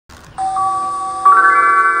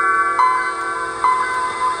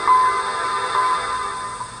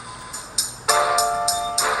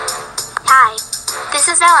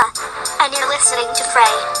and you're listening to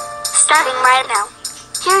Frey. Starting right now.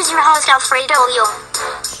 Here's your host, Alfredo Leon.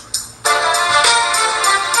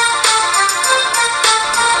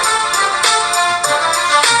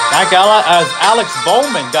 Back as Alex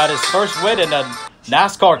Bowman got his first win in the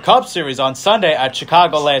NASCAR Cup Series on Sunday at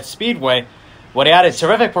Chicagoland Speedway, when he had a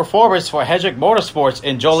terrific performance for Hendrick Motorsports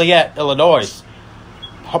in Joliet, Illinois.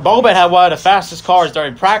 Bowman had one of the fastest cars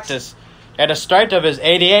during practice, and the strength of his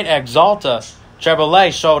 '88 Exalta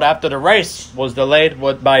Chevrolet showed after the race was delayed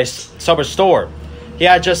by summer storm. He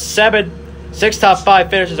had just six top 5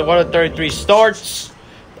 finishes and 133 starts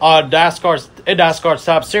on NASCAR's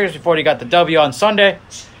Top Series before he got the W on Sunday.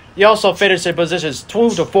 He also finished in positions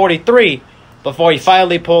 2 to 43 before he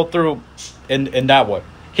finally pulled through in that one.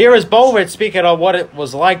 Here is Bowman speaking on what it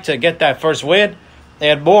was like to get that first win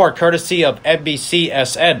and more, courtesy of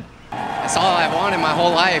NBCSN. That's all I've wanted my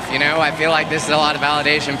whole life, you know. I feel like this is a lot of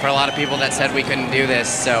validation for a lot of people that said we couldn't do this.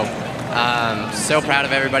 So, so proud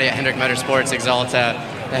of everybody at Hendrick Motorsports, Exalta,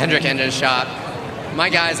 the Hendrick Engine Shop. My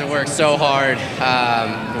guys have worked so hard.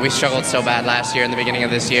 We struggled so bad last year in the beginning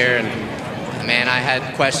of this year, and man, I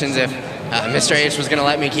had questions if Mr. H was going to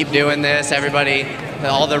let me keep doing this. Everybody,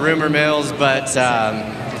 all the rumor mills, but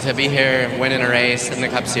to be here winning a race in the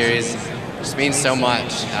Cup Series just means so much.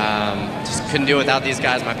 Just couldn't do it without these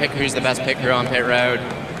guys. My pit crew's the best pit crew on pit road,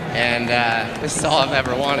 and this is all I've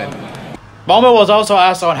ever wanted. Bowman was also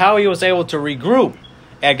asked on how he was able to regroup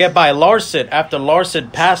and get by Larson after Larson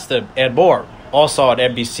passed him and more, also on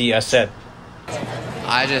NBCSN.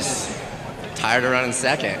 I just tired of running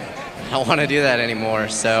second. I don't want to do that anymore.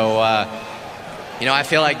 So, you know, I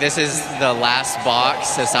feel like this is the last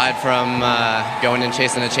box, aside from going and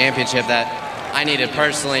chasing a championship, that I needed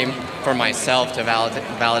personally for myself to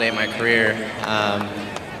validate my career.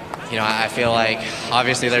 You know, I feel like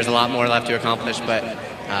obviously there's a lot more left to accomplish, but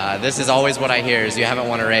this is always what I hear is you haven't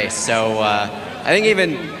won a race. So I think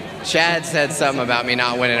even Chad said something about me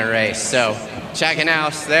not winning a race. So checking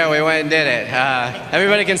out, there we went and did it.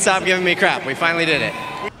 Everybody can stop giving me crap. We finally did it.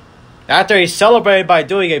 After he celebrated by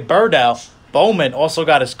doing a burnout, Bowman also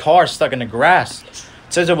got his car stuck in the grass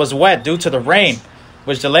since it was wet due to the rain,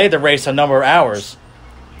 which delayed the race a number of hours.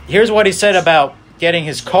 Here's what he said about getting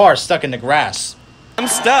his car stuck in the grass. I'm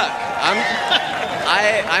stuck.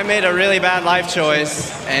 I made a really bad life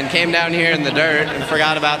choice and came down here in the dirt and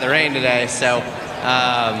forgot about the rain today. So,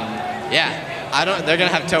 yeah, they're gonna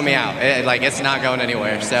have to tow me out. It's not going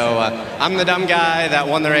anywhere. So I'm the dumb guy that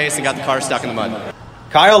won the race and got the car stuck in the mud.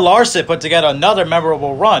 Kyle Larson put together another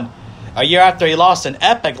memorable run a year after he lost an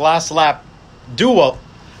epic last lap duel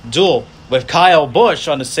with Kyle Busch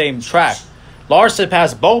on the same track. Larson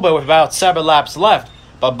passed Bowman with about 7 laps left,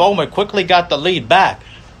 but Bowman quickly got the lead back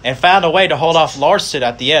and found a way to hold off Larson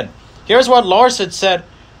at the end. Here's what Larson said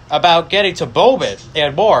about getting to Bowman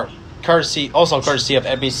and more, courtesy of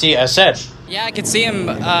NBCSN. Yeah, I could see him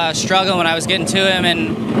struggling when I was getting to him,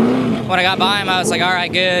 and when I got by him, I was like, all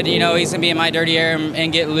right, good. You know, he's going to be in my dirty air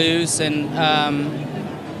and get loose, and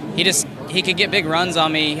he could get big runs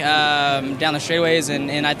on me down the straightaways,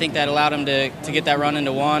 and I think that allowed him to get that run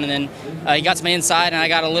into one. And then he got to my inside, and I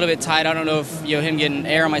got a little bit tight. I don't know if him getting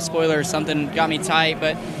air on my spoiler or something got me tight,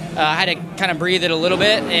 but I had to kind of breathe it a little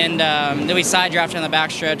bit, and then we side drafted on the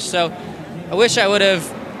backstretch. So I wish I would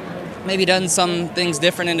have maybe done some things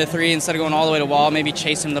different into 3 instead of going all the way to wall, maybe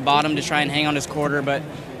chase him to the bottom to try and hang on his quarter, but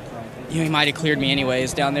he might have cleared me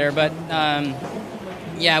anyways down there. But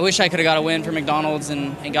yeah, I wish I could have got a win for McDonald's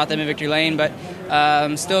and got them in victory lane, but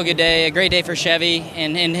still a good day, a great day for Chevy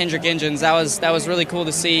and Hendrick Engines. That was really cool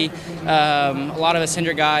to see. A lot of us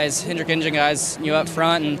Hendrick Engine guys, up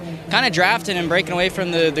front and kind of drafting and breaking away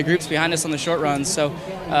from the groups behind us on the short runs. So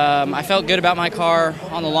I felt good about my car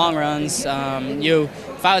on the long runs.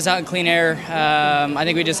 If I was out in clean air, I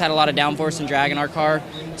think we just had a lot of downforce and drag in our car,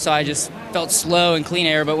 so I just felt slow in clean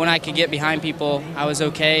air. But when I could get behind people, I was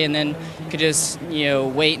okay, and then could just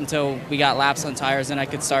wait until we got laps on tires, and I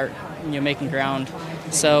could start making ground.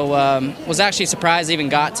 So was actually surprised I even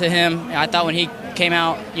got to him. I thought when he came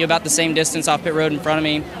out about the same distance off pit road in front of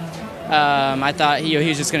me, I thought he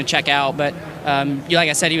was just going to check out, but like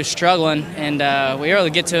I said, he was struggling, and we were able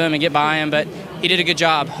to get to him and get by him, but he did a good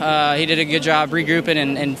job. He did a good job regrouping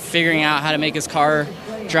and figuring out how to make his car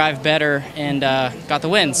drive better, and got the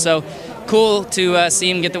win. So cool to see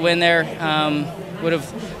him get the win there. Would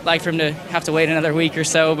have liked for him to have to wait another week or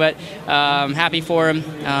so, but happy for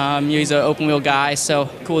him. He's an open-wheel guy, so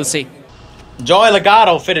cool to see. Joey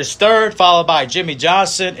Logano finished 3rd, followed by Jimmy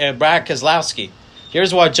Johnson and Brad Keselowski.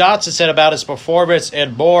 Here's what Johnson said about his performance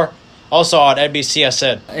and more also on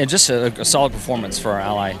NBCSN. And just a solid performance for our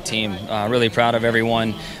Ally team. Really proud of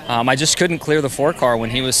everyone. I just couldn't clear the 4-car when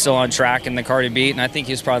he was still on track and the car to beat, and I think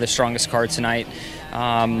he was probably the strongest car tonight.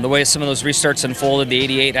 The way some of those restarts unfolded, the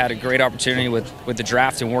 88 had a great opportunity with the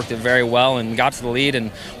draft and worked it very well and got to the lead.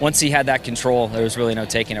 And once he had that control, there was really no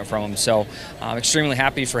taking it from him. So I'm extremely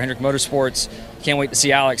happy for Hendrick Motorsports. Can't wait to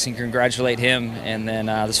see Alex and congratulate him. And then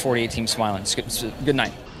this 48 team smiling. It's a good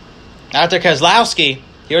night. After Keselowski,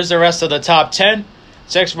 here's the rest of the top 10.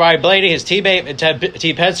 6th, Ryan Blaney, his teammate, and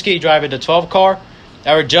T. Penske driving the 12 car.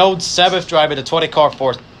 Eric Jones, 7th, driving the 20 car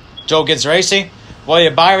for Joe Gibbs Racing.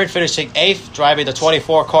 William Byron finishing 8th, driving the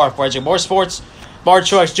 24 car for Hendrick Motorsports.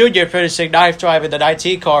 Martin Truex Jr. finishing 9th, driving the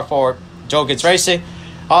 19 car for Joe Gibbs Racing.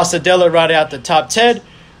 Austin Dillon rounding out the top 10,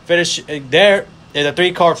 finishing there in the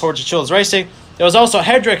 3 car for Children's Racing. It was also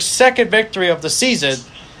Hendrick's second victory of the season.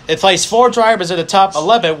 It placed 4 drivers in the top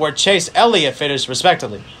 11, where Chase Elliott finished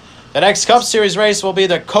respectively. The next Cup Series race will be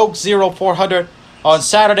the Coke 0400 on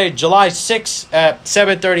Saturday, July 6th at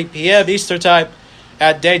 7:30 p.m. Eastern Time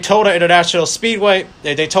at Daytona International Speedway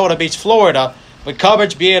in Daytona Beach, Florida, with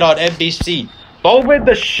coverage being on NBC. Bowman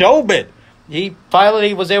the Showman, he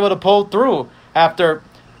finally was able to pull through after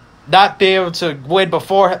not being able to win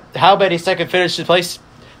before. How many second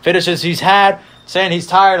finishes he's had, saying he's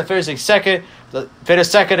tired of finishing second.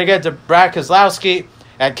 Finished second again to Brad Keselowski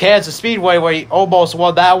at Kansas Speedway, where he almost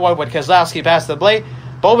won that one when Keselowski passed the blade.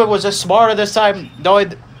 Bowman was just smarter this time,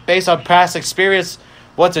 knowing based on past experience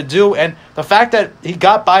what to do. And the fact that he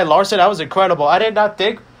got by Larson, that was incredible. I did not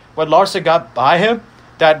think when Larson got by him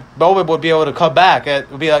that Bowman would be able to come back. It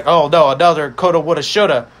would be like, oh no, another coulda, woulda,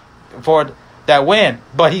 shoulda for that win.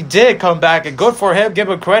 But he did come back, and good for him. Give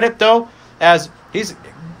him credit, though, as he's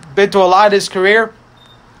been through a lot in his career,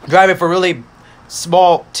 driving for really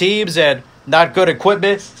small teams and not good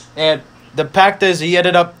equipment. And the fact is, he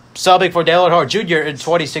ended up subbing for Dale Earnhardt Jr. in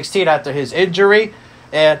 2016 after his injury.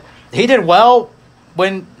 And he did well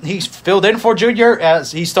when he filled in for Jr.,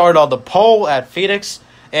 as he started on the pole at Phoenix.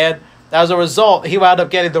 And as a result, he wound up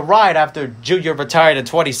getting the ride after Jr. retired in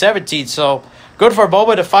 2017. So good for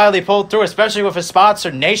Bowman to finally pull through, especially with his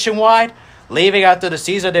sponsor Nationwide leaving after the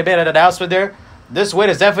season. They made an announcement there. This win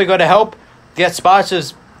is definitely going to help get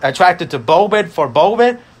sponsors attracted to Bowman for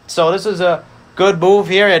Bowman. So this is a good move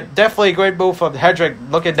here, and definitely a great move from Hendrick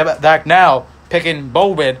looking back now, picking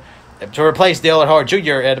Bowman to replace Dale Earnhardt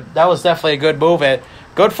Jr., and that was definitely a good move, and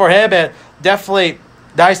good for him, and definitely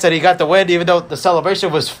nice that he got the win, even though the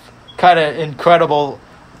celebration was kind of incredible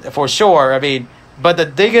for sure. I mean, but the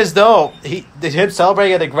thing is, though, him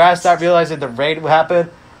celebrating in the grass, not realizing the rain would happen,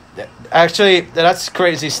 actually, that's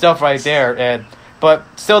crazy stuff right there.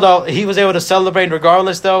 But still, though, he was able to celebrate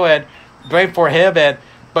regardless, though, and great for him.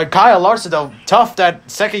 But Kyle Larson, though, tough that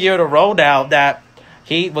second year in a row now that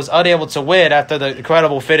he was unable to win after the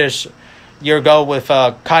incredible finish year ago with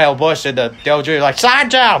Kyle Busch and the Dale Jr. like,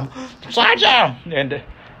 slide down. And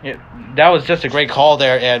that was just a great call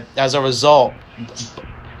there. And as a result,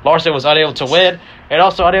 Larson was unable to win, and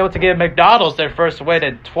also unable to give McDonald's their first win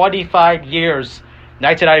in 25 years,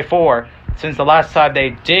 1994, since the last time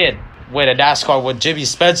they did win a NASCAR with Jimmy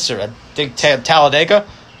Spencer, I think Talladega,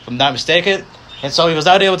 if I'm not mistaken. And so he was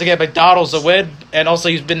not able to get McDonald's a win, and also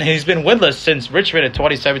he's been winless since Richmond in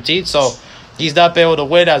 2017, so he's not been able to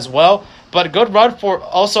win as well. But a good run for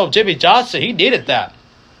also Jimmy Johnson. He needed that,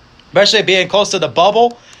 especially being close to the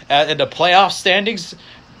bubble in the playoff standings.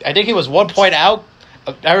 I think he was 1 point out.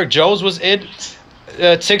 Eric Jones was in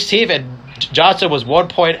 16th, and Johnson was 1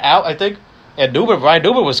 point out, I think. And Ryan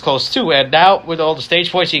Newman was close too. And now with all the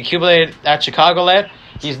stage points he accumulated at Chicagoland,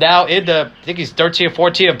 he's now I think he's 13 or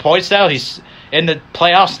 14 in points now. He's in the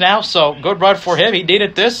playoffs now. So good run for him. He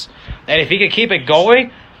needed this. And if he could keep it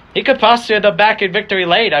going, he could possibly end up back in victory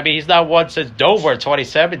lane. I mean, he's not won since Dover in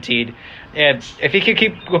 2017. And if he could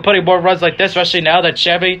keep putting more runs like this, especially now that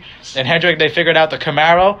Chevy and Hendrick, they figured out the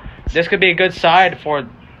Camaro, this could be a good sign for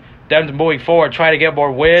them moving forward, trying to get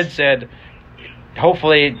more wins, and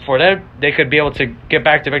hopefully for them, they could be able to get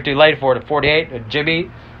back to victory lane for the 48. And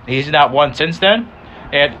Jimmy, he's not won since then.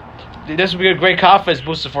 And this would be a great confidence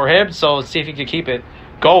booster for him, so let's see if he can keep it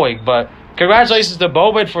going. But congratulations to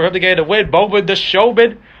Bowman for him to get a win. Bowman the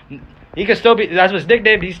Showman. He can still be, that's his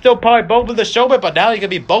nickname. He's still probably Bowman the Showman, but now he can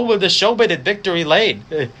be Bowman the Showman in victory lane.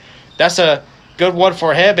 That's a good one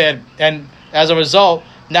for him, and as a result,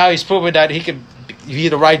 now he's proven that he can be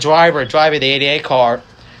the right driver driving the 88 car,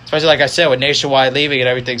 especially like I said with Nationwide leaving and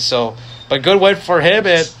everything. So, but good win for him,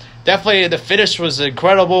 and definitely the finish was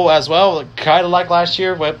incredible as well, kind of like last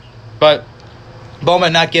year. But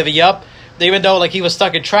Bowman not giving up, even though like he was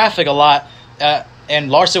stuck in traffic a lot, and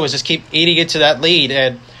Larson was just keep eating into that lead,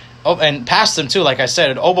 and and passed him too. Like I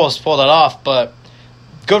said, it almost pulled it off, but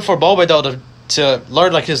good for Bowman though to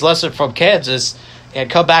learn like his lesson from Kansas and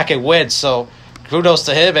come back and win. So kudos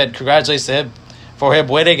to him and congratulations to him for him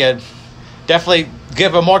winning, and definitely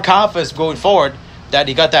give him more confidence going forward that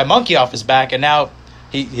he got that monkey off his back, and now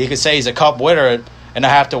he can say he's a Cup winner and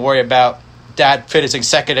not have to worry about that finishing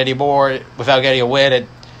second anymore without getting a win. And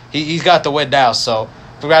he's got the win now, so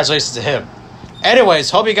congratulations to him. Anyways,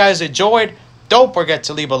 hope you guys enjoyed. Don't forget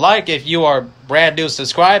to leave a like. If you are brand new,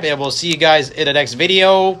 subscribe, and we'll see you guys in the next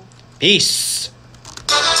video. Peace.